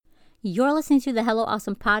You're listening to the Hello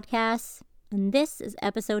Awesome podcast, and this is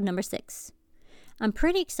episode number 6. I'm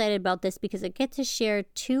pretty excited about this because I get to share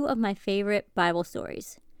 2 of my favorite Bible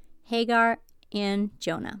stories, Hagar and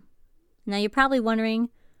Jonah. Now you're probably wondering,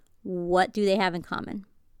 what do they have in common?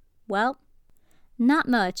 Well, not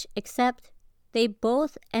much, except they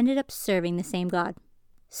both ended up serving the same God.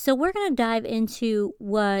 So we're going to dive into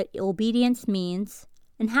what obedience means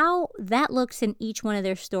and how that looks in each one of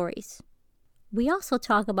their stories. We also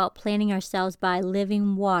talk about planting ourselves by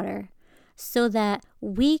living water so that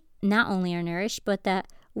we not only are nourished, but that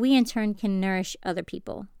we in turn can nourish other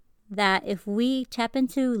people. That if we tap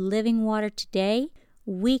into living water today,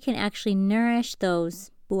 we can actually nourish those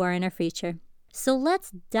who are in our future. So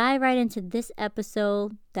let's dive right into this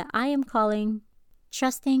episode that I am calling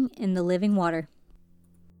Trusting in the Living Water.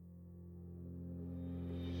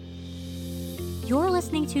 You're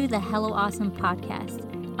listening to the Hello Awesome podcast.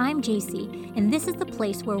 I'm JC, and this is the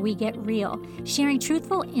place where we get real, sharing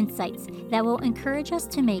truthful insights that will encourage us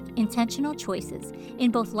to make intentional choices in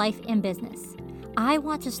both life and business. I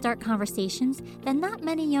want to start conversations that not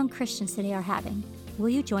many young Christians today are having. Will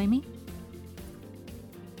you join me?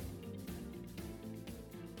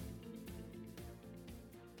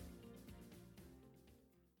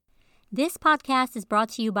 This podcast is brought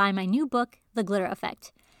to you by my new book, The Glitter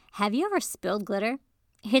Effect. Have you ever spilled glitter?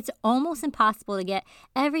 It's almost impossible to get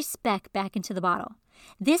every speck back into the bottle.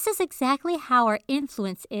 This is exactly how our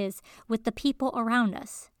influence is with the people around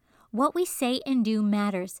us. What we say and do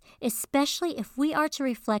matters, especially if we are to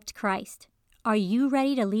reflect Christ. Are you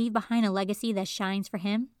ready to leave behind a legacy that shines for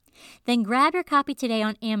Him? Then grab your copy today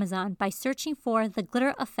on Amazon by searching for The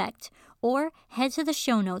Glitter Effect or head to the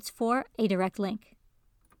show notes for a direct link.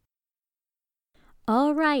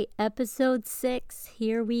 All right, episode 6,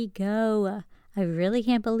 here we go. I really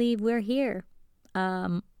can't believe we're here.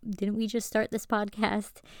 Didn't we just start this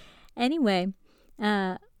podcast? Anyway,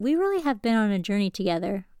 we really have been on a journey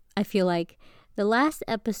together, I feel like. The last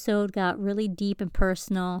episode got really deep and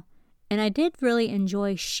personal, and I did really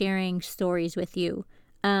enjoy sharing stories with you.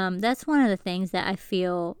 That's one of the things that I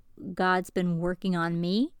feel God's been working on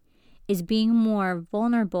me, is being more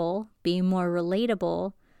vulnerable, being more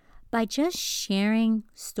relatable, by just sharing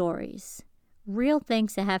stories. Real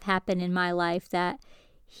things that have happened in my life that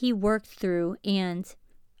He worked through, and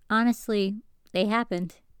honestly, they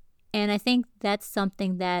happened. And I think that's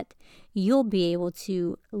something that you'll be able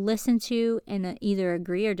to listen to and either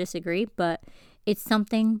agree or disagree, but it's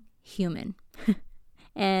something human.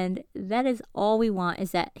 And that is all we want,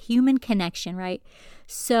 is that human connection, right?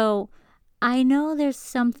 So I know there's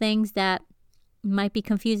some things that might be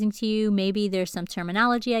confusing to you. Maybe there's some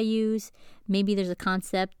terminology I use. Maybe there's a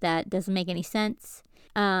concept that doesn't make any sense.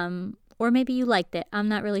 Or maybe you liked it. I'm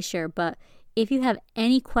not really sure. But if you have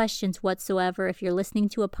any questions whatsoever, if you're listening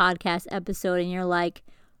to a podcast episode and you're like,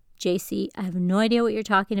 JC, I have no idea what you're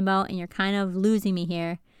talking about and you're kind of losing me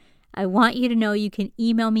here, I want you to know you can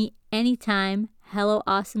email me anytime,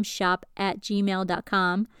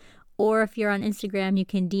 helloawesomeshop@gmail.com. Or if you're on Instagram, you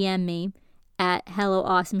can DM me at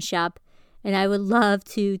helloawesomeshop. And I would love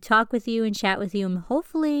to talk with you and chat with you and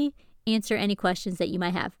hopefully answer any questions that you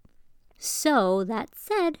might have. So that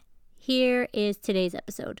said, here is today's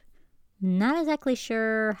episode. Not exactly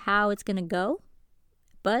sure how it's going to go,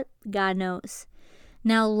 but God knows.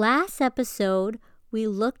 Now, last episode, we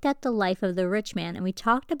looked at the life of the rich man and we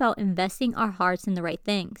talked about investing our hearts in the right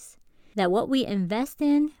things. That what we invest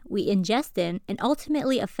in, we ingest in, and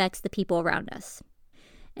ultimately affects the people around us.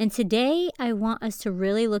 And today, I want us to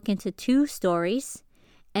really look into 2 stories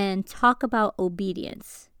and talk about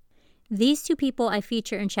obedience. These 2 people I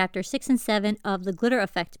feature in chapter 6 and 7 of the Glitter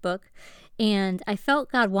Effect book, and I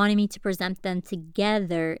felt God wanted me to present them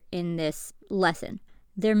together in this lesson.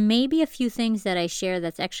 There may be a few things that I share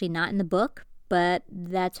that's actually not in the book, but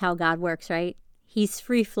that's how God works, right? He's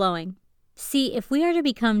free-flowing. See, if we are to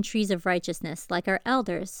become trees of righteousness like our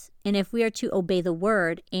elders, and if we are to obey the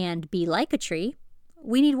word and be like a tree,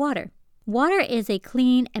 we need water. Water is a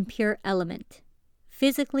clean and pure element.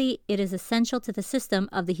 Physically, it is essential to the system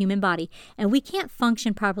of the human body, and we can't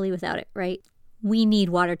function properly without it, right? We need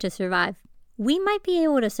water to survive. We might be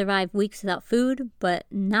able to survive weeks without food, but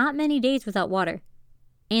not many days without water.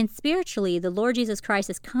 And spiritually, the Lord Jesus Christ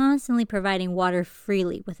is constantly providing water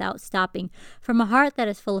freely without stopping from a heart that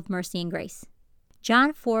is full of mercy and grace.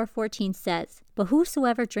 John 4:14 says, "But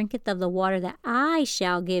whosoever drinketh of the water that I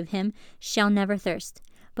shall give him shall never thirst.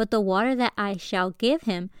 But the water that I shall give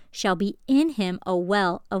him shall be in him a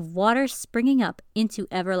well of water springing up into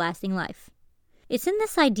everlasting life." It's in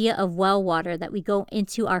this idea of well water that we go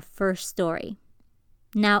into our first story.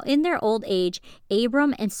 Now in their old age,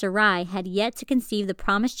 Abram and Sarai had yet to conceive the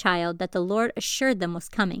promised child that the Lord assured them was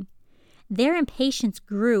coming. Their impatience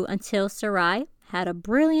grew until Sarai had a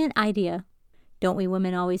brilliant idea. Don't we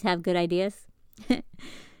women always have good ideas?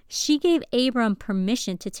 She gave Abram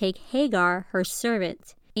permission to take Hagar, her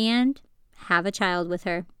servant, and have a child with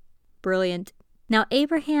her. Brilliant. Now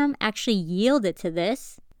Abraham actually yielded to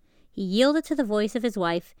this. He yielded to the voice of his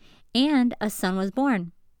wife, and a son was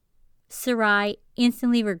born. Sarai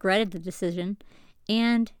instantly regretted the decision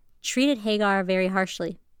and treated Hagar very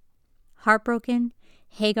harshly. Heartbroken,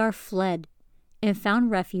 Hagar fled and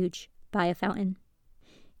found refuge by a fountain.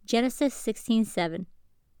 Genesis 16:7.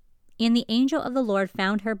 And the angel of the Lord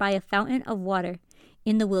found her by a fountain of water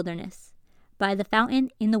in the wilderness, by the fountain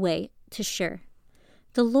in the way to Shur.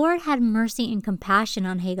 The Lord had mercy and compassion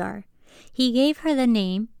on Hagar. He gave her the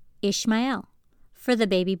name Ishmael for the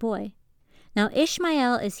baby boy. Now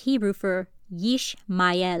Ishmael is Hebrew for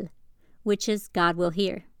Yishmael, which is God will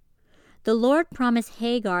hear. The Lord promised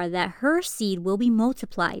Hagar that her seed will be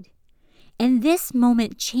multiplied, and this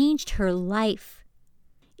moment changed her life.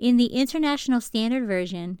 In the International Standard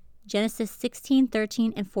Version, Genesis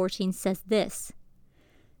 16:13 and 14 says this: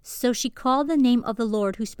 So she called the name of the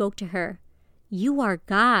Lord who spoke to her, You are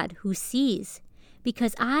God who sees,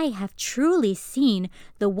 because I have truly seen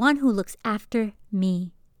the one who looks after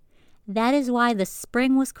me. That is why the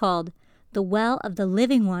spring was called the well of the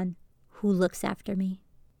living one who looks after me.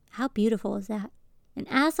 How beautiful is that? And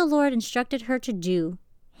as the Lord instructed her to do,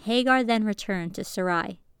 Hagar then returned to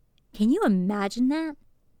Sarai. Can you imagine that?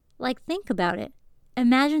 Like, think about it.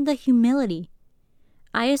 Imagine the humility.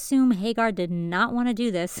 I assume Hagar did not want to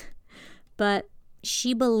do this, but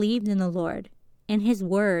she believed in the Lord and his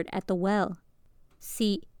word at the well.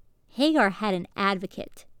 See, Hagar had an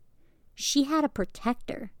advocate. She had a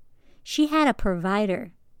protector. She had a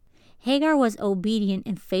provider. Hagar was obedient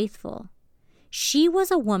and faithful. She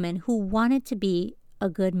was a woman who wanted to be a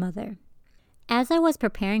good mother. As I was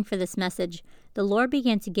preparing for this message, the Lord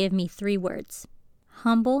began to give me 3 words: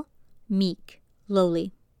 humble, meek,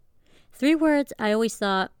 lowly. 3 words I always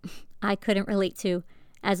thought I couldn't relate to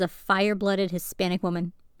as a fire-blooded Hispanic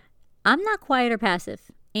woman. I'm not quiet or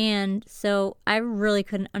passive, and so I really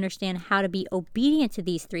couldn't understand how to be obedient to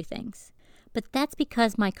these 3 things. But that's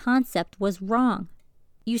because my concept was wrong.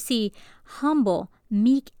 You see, humble,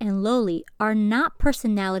 meek, and lowly are not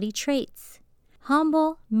personality traits.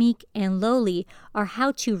 Humble, meek, and lowly are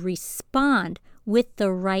how to respond with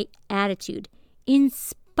the right attitude, in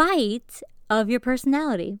spite of your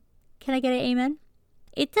personality. Can I get an amen?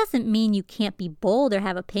 It doesn't mean you can't be bold or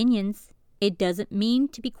have opinions. It doesn't mean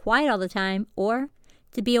to be quiet all the time or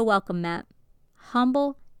to be a welcome mat.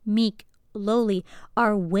 Humble, meek, lowly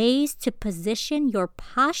are ways to position your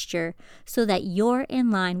posture so that you're in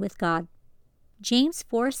line with God. James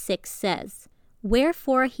 4:6 says,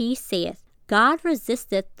 Wherefore he saith, God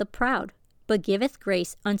resisteth the proud, but giveth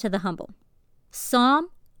grace unto the humble. Psalm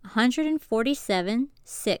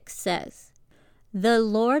 147:6 says, The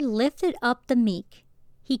Lord lifted up the meek,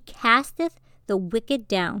 he casteth the wicked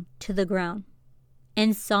down to the ground.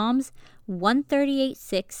 And Psalms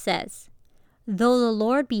 138:6 says, Though the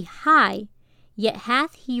Lord be high, yet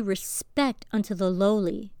hath he respect unto the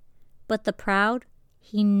lowly, but the proud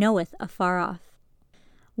he knoweth afar off.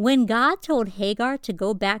 When God told Hagar to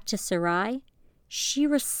go back to Sarai, she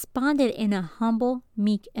responded in a humble,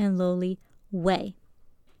 meek, and lowly way,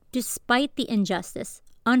 despite the injustice,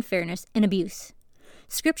 unfairness, and abuse.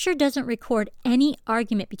 Scripture doesn't record any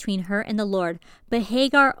argument between her and the Lord, but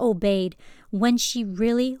Hagar obeyed when she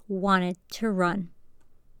really wanted to run.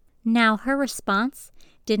 Now, her response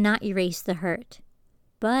did not erase the hurt,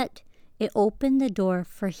 but it opened the door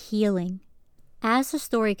for healing. As the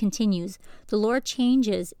story continues, the Lord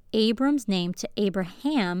changes Abram's name to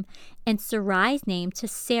Abraham and Sarai's name to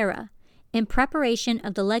Sarah in preparation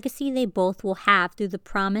of the legacy they both will have through the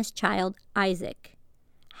promised child Isaac.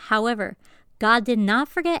 However, God did not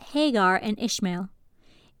forget Hagar and Ishmael.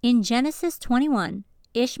 In Genesis 21,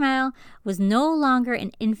 Ishmael was no longer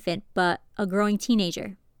an infant but a growing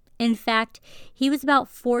teenager. In fact, he was about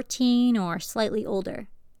 14 or slightly older.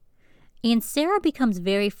 And Sarah becomes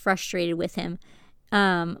very frustrated with him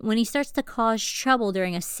when he starts to cause trouble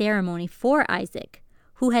during a ceremony for Isaac,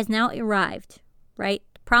 who has now arrived, right?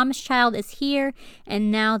 The promised child is here,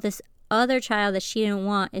 and now this other child that she didn't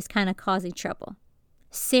want is kind of causing trouble.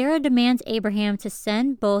 Sarah demands Abraham to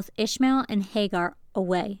send both Ishmael and Hagar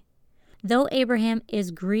away. Though Abraham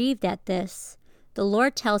is grieved at this, the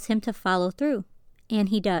Lord tells him to follow through, and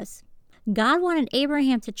he does. God wanted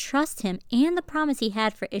Abraham to trust him and the promise he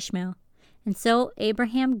had for Ishmael. And so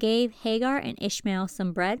Abraham gave Hagar and Ishmael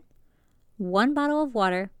some bread, one bottle of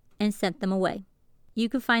water and sent them away. You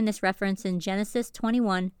can find this reference in Genesis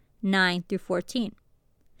 21, 9 through 14.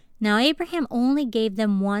 Now Abraham only gave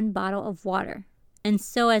them one bottle of water, and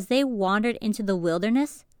so as they wandered into the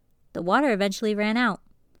wilderness, the water eventually ran out,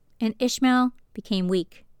 and Ishmael became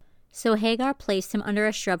weak. So Hagar placed him under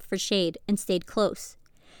a shrub for shade and stayed close.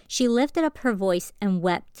 She lifted up her voice and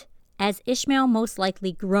wept, as Ishmael most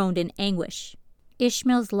likely groaned in anguish.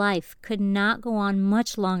 Ishmael's life could not go on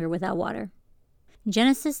much longer without water.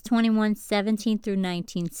 Genesis 21, 17 through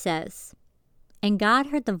 19 says, And God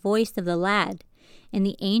heard the voice of the lad, and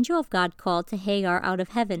the angel of God called to Hagar out of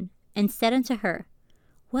heaven, and said unto her,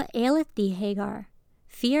 What aileth thee, Hagar?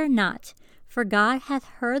 Fear not, for God hath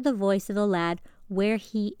heard the voice of the lad where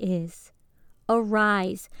he is.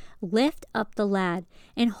 Arise, lift up the lad,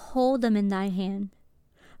 and hold him in thy hand,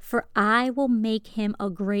 for I will make him a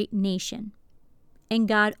great nation. And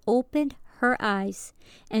God opened her eyes,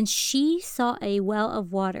 and she saw a well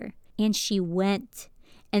of water, and she went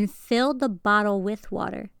and filled the bottle with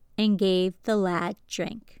water, and gave the lad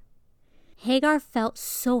drink. Hagar felt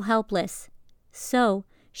so helpless, so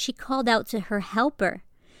she called out to her helper.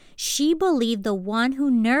 She believed the one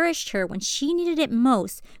who nourished her when she needed it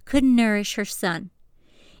most could nourish her son.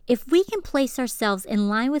 If we can place ourselves in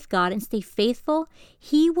line with God and stay faithful,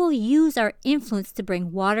 He will use our influence to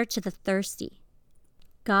bring water to the thirsty.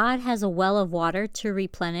 God has a well of water to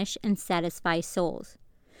replenish and satisfy souls.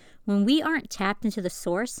 When we aren't tapped into the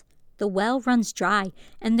source, the well runs dry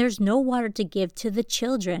and there's no water to give to the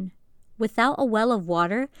children. Without a well of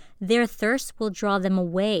water, their thirst will draw them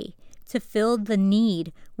away to fill the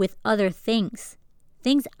need with other things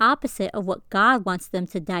opposite of what God wants them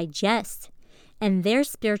to digest, and their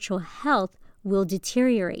spiritual health will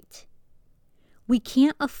deteriorate. We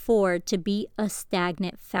can't afford to be a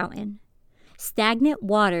stagnant fountain. Stagnant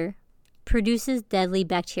water produces deadly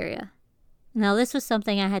bacteria. Now, this was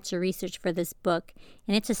something I had to research for this book,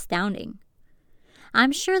 and it's astounding.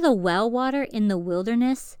 I'm sure the well water in the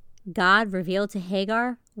wilderness God revealed to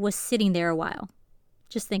Hagar was sitting there a while.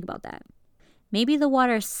 Just think about that. Maybe the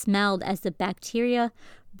water smelled as the bacteria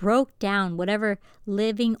broke down whatever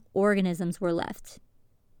living organisms were left.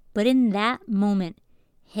 But in that moment,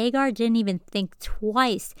 Hagar didn't even think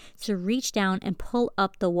twice to reach down and pull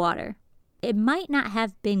up the water. It might not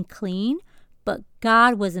have been clean, but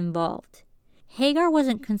God was involved. Hagar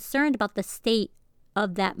wasn't concerned about the state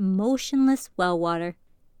of that motionless well water.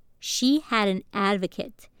 She had an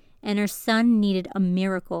advocate, and her son needed a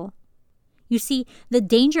miracle. You see, the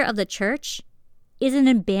danger of the church is an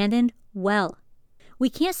abandoned well. We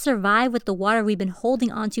can't survive with the water we've been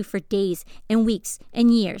holding onto for days and weeks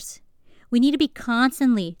and years. We need to be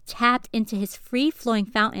constantly tapped into His free-flowing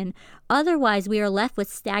fountain. Otherwise, we are left with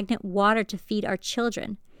stagnant water to feed our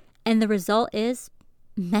children. And the result is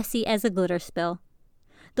messy as a glitter spill.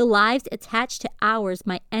 The lives attached to ours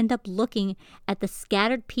might end up looking at the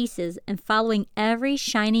scattered pieces and following every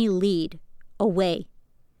shiny lead away.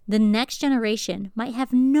 The next generation might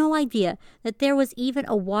have no idea that there was even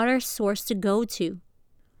a water source to go to.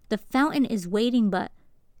 The fountain is waiting, but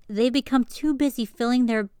they've become too busy filling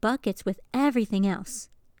their buckets with everything else.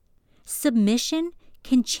 Submission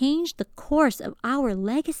can change the course of our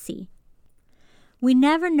legacy. We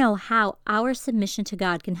never know how our submission to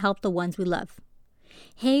God can help the ones we love.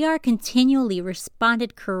 Hagar continually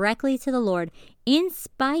responded correctly to the Lord in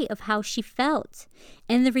spite of how she felt,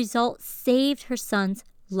 and the result saved her son's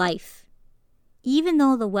life. Even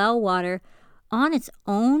though the well water on its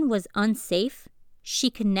own was unsafe, she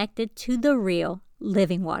connected to the real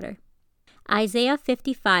living water. Isaiah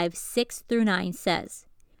 55, 6 through 9 says,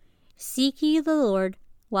 Seek ye the Lord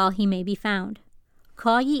while He may be found.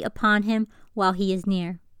 Call ye upon Him while He is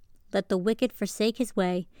near. Let the wicked forsake his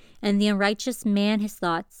way, and the unrighteous man his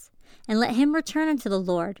thoughts. And let him return unto the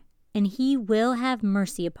Lord, and He will have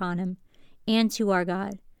mercy upon him, and to our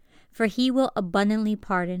God. For He will abundantly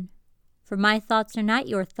pardon. For my thoughts are not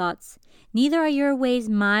your thoughts, neither are your ways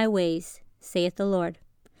my ways, saith the Lord.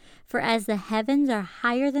 For as the heavens are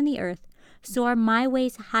higher than the earth, so are my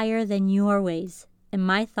ways higher than your ways, and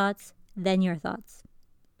my thoughts than your thoughts.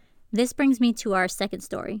 This brings me to our second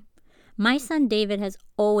story. My son David has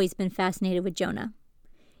always been fascinated with Jonah.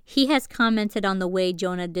 He has commented on the way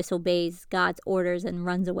Jonah disobeys God's orders and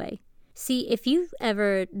runs away. See, if you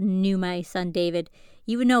ever knew my son David,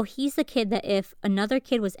 you would know he's the kid that if another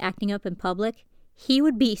kid was acting up in public, he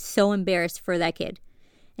would be so embarrassed for that kid.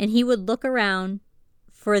 And he would look around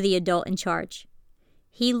for the adult in charge.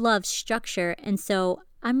 He loves structure, and so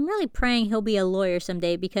I'm really praying he'll be a lawyer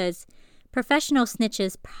someday because professional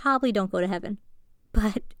snitches probably don't go to heaven.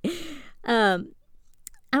 But I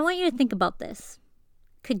want you to think about this.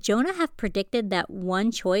 Could Jonah have predicted that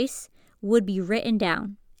one choice would be written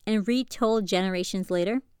down and retold generations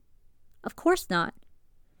later? Of course not.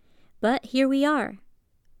 But here we are.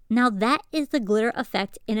 Now that is the glitter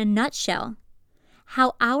effect in a nutshell.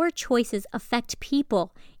 How our choices affect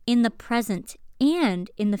people in the present and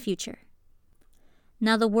in the future.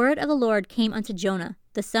 Now the word of the Lord came unto Jonah,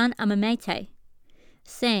 the son of Amittai,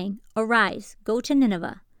 saying, Arise, go to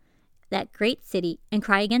Nineveh, that great city, and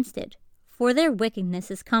cry against it, for their wickedness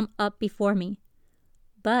is come up before me.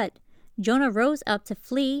 But Jonah rose up to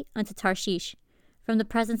flee unto Tarshish from the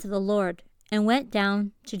presence of the Lord, and went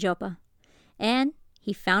down to Joppa. And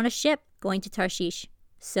he found a ship going to Tarshish.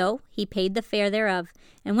 So he paid the fare thereof,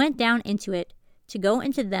 and went down into it, to go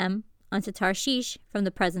into them unto Tarshish from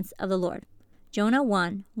the presence of the Lord. Jonah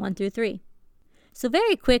 1:1-3. So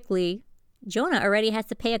very quickly, Jonah already has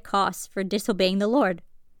to pay a cost for disobeying the Lord.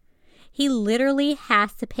 He literally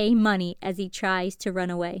has to pay money as he tries to run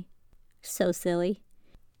away. So silly.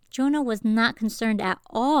 Jonah was not concerned at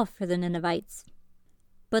all for the Ninevites.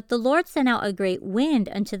 But the Lord sent out a great wind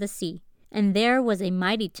unto the sea, and there was a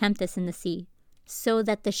mighty tempest in the sea, so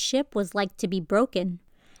that the ship was like to be broken.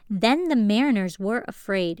 Then the mariners were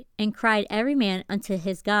afraid, and cried every man unto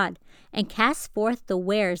his God, and cast forth the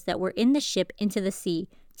wares that were in the ship into the sea,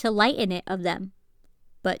 to lighten it of them.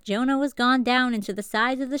 But Jonah was gone down into the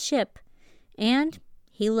sides of the ship, and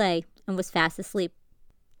he lay and was fast asleep.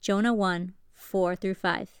 Jonah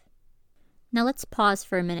 1:4-5. Now let's pause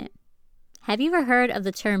for a minute. Have you ever heard of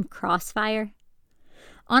the term crossfire?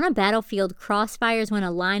 On a battlefield, crossfire is when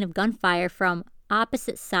a line of gunfire from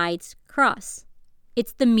opposite sides cross.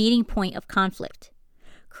 It's the meeting point of conflict.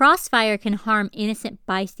 Crossfire can harm innocent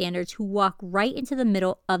bystanders who walk right into the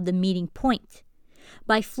middle of the meeting point.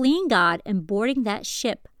 By fleeing God and boarding that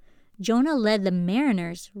ship, Jonah led the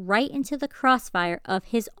mariners right into the crossfire of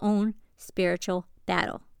his own spiritual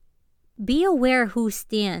battle. Be aware who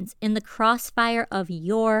stands in the crossfire of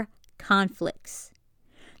your conflicts.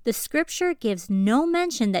 The scripture gives no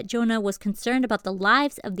mention that Jonah was concerned about the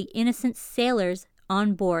lives of the innocent sailors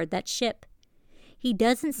on board that ship. He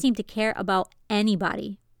doesn't seem to care about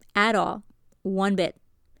anybody at all, one bit.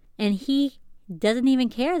 And he doesn't even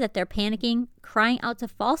care that they're panicking, crying out to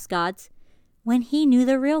false gods, when he knew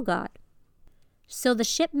the real God. So the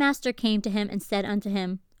shipmaster came to him and said unto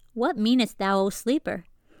him, What meanest thou, O sleeper?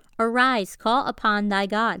 Arise, call upon thy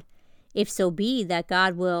God, if so be that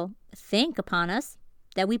God will think upon us,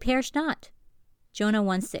 that we perish not. Jonah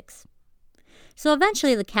 1:6. So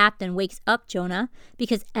eventually the captain wakes up Jonah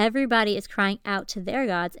because everybody is crying out to their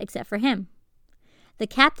gods except for him. The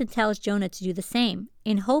captain tells Jonah to do the same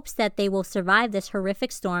in hopes that they will survive this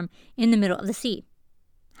horrific storm in the middle of the sea.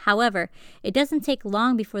 However, it doesn't take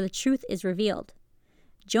long before the truth is revealed.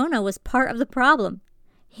 Jonah was part of the problem.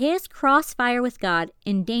 His crossfire with God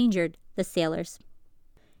endangered the sailors.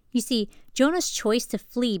 You see, Jonah's choice to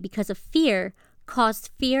flee because of fear caused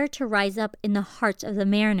fear to rise up in the hearts of the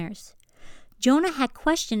mariners. Jonah had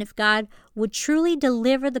questioned if God would truly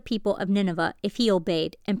deliver the people of Nineveh if he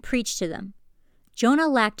obeyed and preached to them. Jonah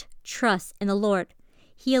lacked trust in the Lord.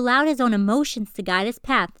 He allowed his own emotions to guide his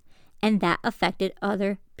path, and that affected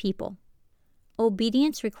other people.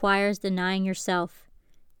 Obedience requires denying yourself.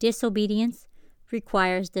 Disobedience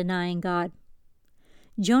requires denying God.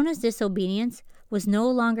 Jonah's disobedience was no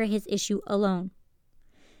longer his issue alone.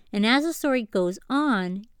 And as the story goes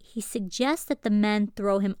on, he suggests that the men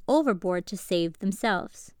throw him overboard to save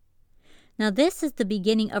themselves. Now this is the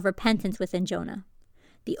beginning of repentance within Jonah.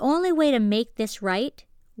 The only way to make this right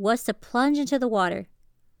was to plunge into the water.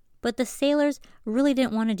 But the sailors really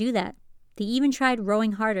didn't want to do that. They even tried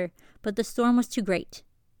rowing harder, but the storm was too great.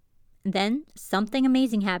 Then something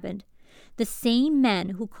amazing happened. The same men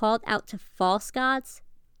who called out to false gods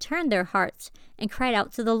turned their hearts and cried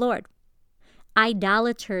out to the Lord.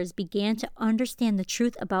 Idolaters began to understand the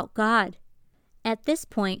truth about God. At this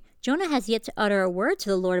point, Jonah has yet to utter a word to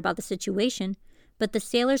the Lord about the situation, but the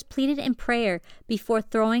sailors pleaded in prayer before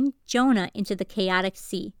throwing Jonah into the chaotic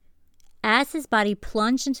sea. As his body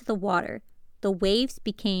plunged into the water, the waves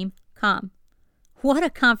became calm. What a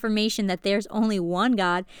confirmation that there's only one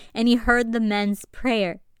God, and he heard the men's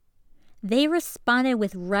prayer. They responded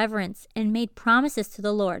with reverence and made promises to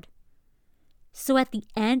the Lord. So at the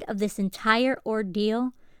end of this entire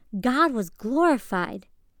ordeal, God was glorified.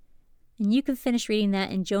 And you can finish reading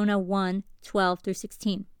that in Jonah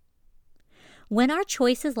 1:12-16. When our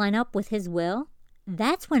choices line up with his will,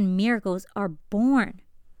 that's when miracles are born.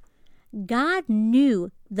 God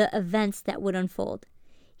knew the events that would unfold.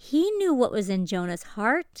 He knew what was in Jonah's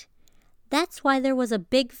heart. That's why there was a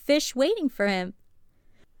big fish waiting for him.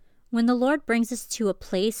 When the Lord brings us to a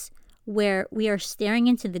place where we are staring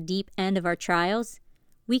into the deep end of our trials,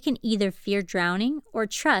 we can either fear drowning or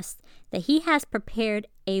trust that He has prepared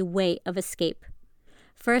a way of escape.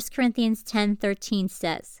 1 Corinthians 10:13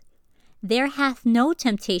 says, "There hath no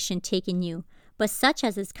temptation taken you, but such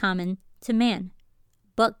as is common to man.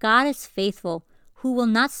 But God is faithful, who will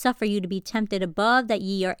not suffer you to be tempted above that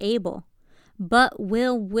ye are able, but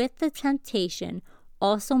will with the temptation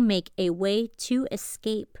also make a way to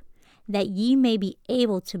escape, that ye may be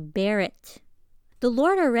able to bear it." The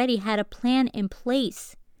Lord already had a plan in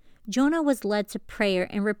place. Jonah was led to prayer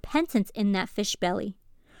and repentance in that fish belly.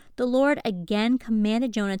 The Lord again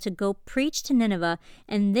commanded Jonah to go preach to Nineveh,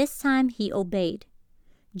 and this time he obeyed.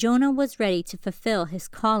 Jonah was ready to fulfill his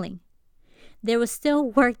calling. There was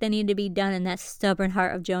still work that needed to be done in that stubborn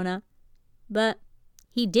heart of Jonah, but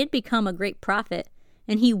he did become a great prophet,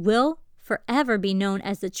 and he will forever be known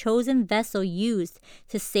as the chosen vessel used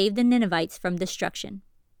to save the Ninevites from destruction.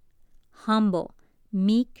 Humble,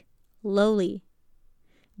 meek, lowly.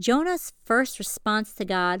 Jonah's first response to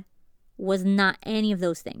God was not any of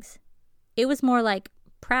those things. It was more like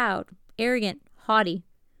proud, arrogant, haughty.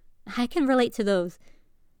 I can relate to those.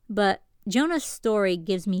 But Jonah's story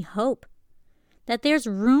gives me hope that there's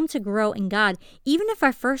room to grow in God, even if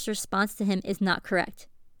our first response to Him is not correct.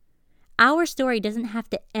 Our story doesn't have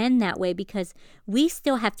to end that way because we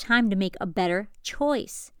still have time to make a better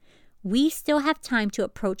choice. We still have time to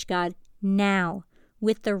approach God now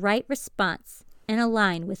with the right response and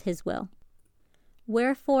align with His will.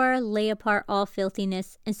 Wherefore lay apart all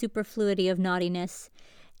filthiness and superfluity of naughtiness,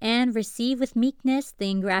 and receive with meekness the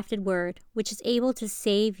engrafted word, which is able to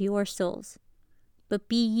save your souls. But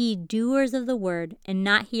be ye doers of the word, and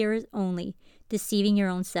not hearers only, deceiving your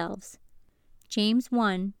own selves. James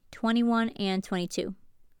 1:21 and 22.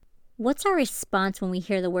 What's our response when we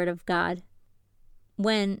hear the word of God?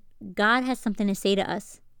 When God has something to say to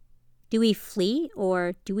us, do we flee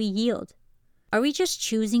or do we yield? Are we just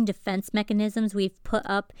choosing defense mechanisms we've put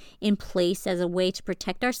up in place as a way to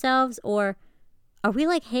protect ourselves? Or are we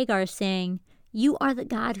like Hagar saying, "You are the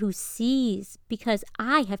God who sees, because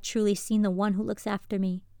I have truly seen the one who looks after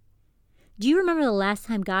me"? Do you remember the last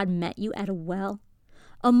time God met you at a well?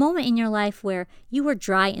 A moment in your life where you were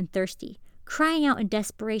dry and thirsty, crying out in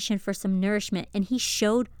desperation for some nourishment, and He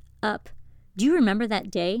showed up. Do you remember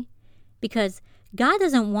that day? Because God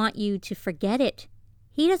doesn't want you to forget it.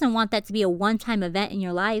 He doesn't want that to be a one-time event in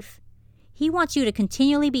your life. He wants you to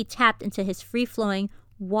continually be tapped into His free-flowing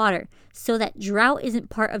water so that drought isn't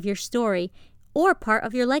part of your story or part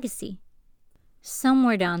of your legacy.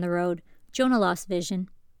 Somewhere down the road, Jonah lost vision.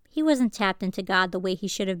 He wasn't tapped into God the way he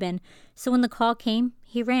should have been, so when the call came,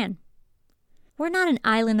 he ran. We're not an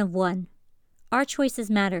island of one. Our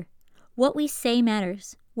choices matter. What we say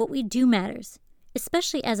matters. What we do matters.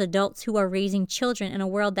 Especially as adults who are raising children in a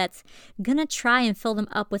world that's gonna try and fill them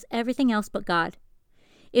up with everything else but God.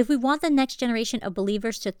 If we want the next generation of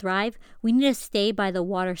believers to thrive, we need to stay by the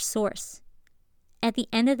water source. At the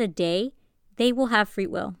end of the day, they will have free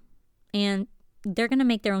will, and they're gonna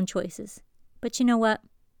make their own choices. But you know what?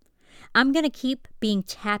 I'm gonna keep being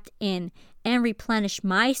tapped in and replenish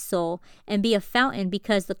my soul and be a fountain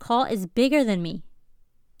because the call is bigger than me.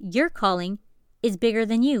 Your calling is bigger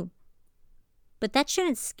than you. But that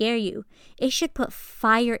shouldn't scare you. It should put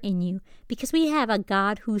fire in you because we have a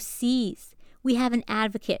God who sees. We have an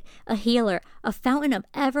advocate, a healer, a fountain of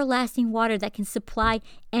everlasting water that can supply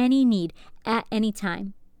any need at any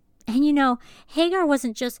time. And you know, Hagar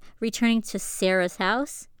wasn't just returning to Sarah's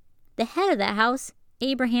house. The head of that house,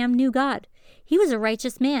 Abraham, knew God. He was a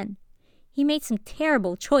righteous man. He made some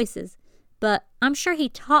terrible choices, but I'm sure he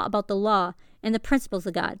taught about the law and the principles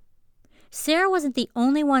of God. Sarah wasn't the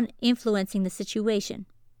only one influencing the situation.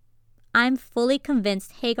 I'm fully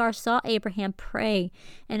convinced Hagar saw Abraham pray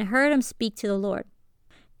and heard him speak to the Lord.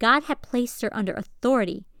 God had placed her under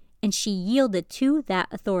authority, and she yielded to that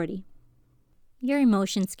authority. Your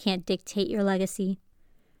emotions can't dictate your legacy.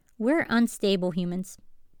 We're unstable humans.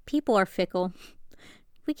 People are fickle.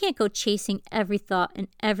 We can't go chasing every thought and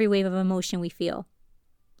every wave of emotion we feel.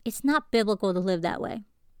 It's not biblical to live that way.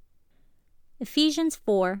 Ephesians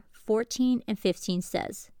 4:14 and 15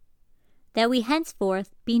 says, "That we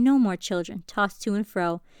henceforth be no more children, tossed to and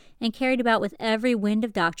fro, and carried about with every wind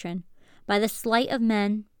of doctrine, by the sleight of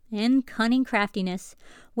men and cunning craftiness,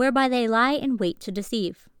 whereby they lie in wait to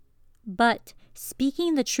deceive. But,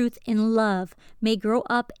 speaking the truth in love, may grow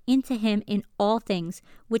up into Him in all things,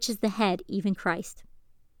 which is the head, even Christ."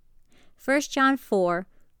 1 John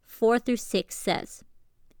 4:4-6 says,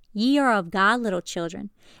 "Ye are of God, little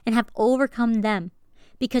children, and have overcome them,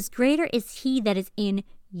 because greater is He that is in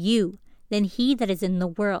you than he that is in the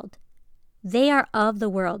world. They are of the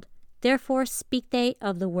world, Therefore speak they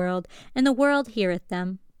of the world, and the world heareth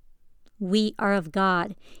them. We are of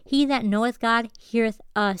God. He that knoweth God heareth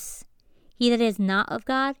us. He that is not of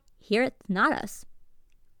God heareth not us.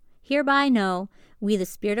 Hereby know we the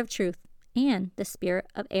spirit of truth and the spirit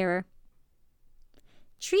of error.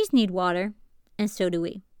 Trees need water, and so do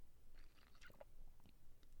we.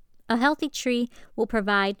 A healthy tree will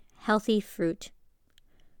provide healthy fruit.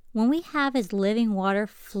 When we have His living water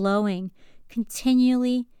flowing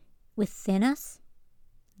continually within us,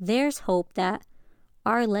 there's hope that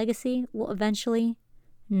our legacy will eventually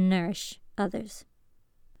nourish others.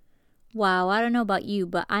 Wow, I don't know about you,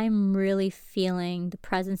 but I'm really feeling the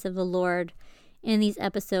presence of the Lord in these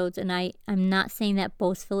episodes, and I'm not saying that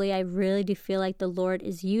boastfully. I really do feel like the Lord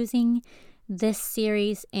is using this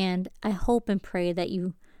series, and I hope and pray that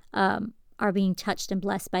you are being touched and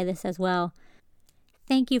blessed by this as well.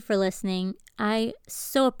 Thank you for listening. I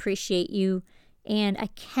so appreciate you, and I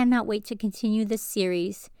cannot wait to continue this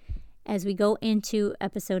series as we go into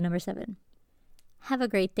episode number 7. Have a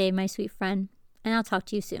great day, my sweet friend, and I'll talk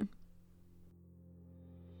to you soon.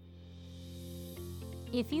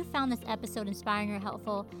 If you found this episode inspiring or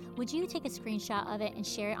helpful, would you take a screenshot of it and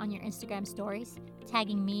share it on your Instagram stories,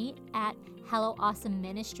 tagging me at Hello Awesome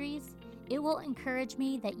Ministries? It will encourage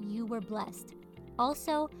me that you were blessed.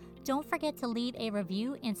 Also, don't forget to leave a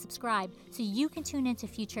review and subscribe so you can tune into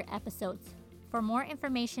future episodes. For more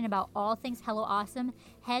information about all things Hello Awesome,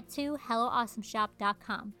 head to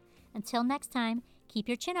HelloAwesomeShop.com. Until next time, keep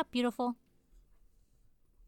your chin up, beautiful.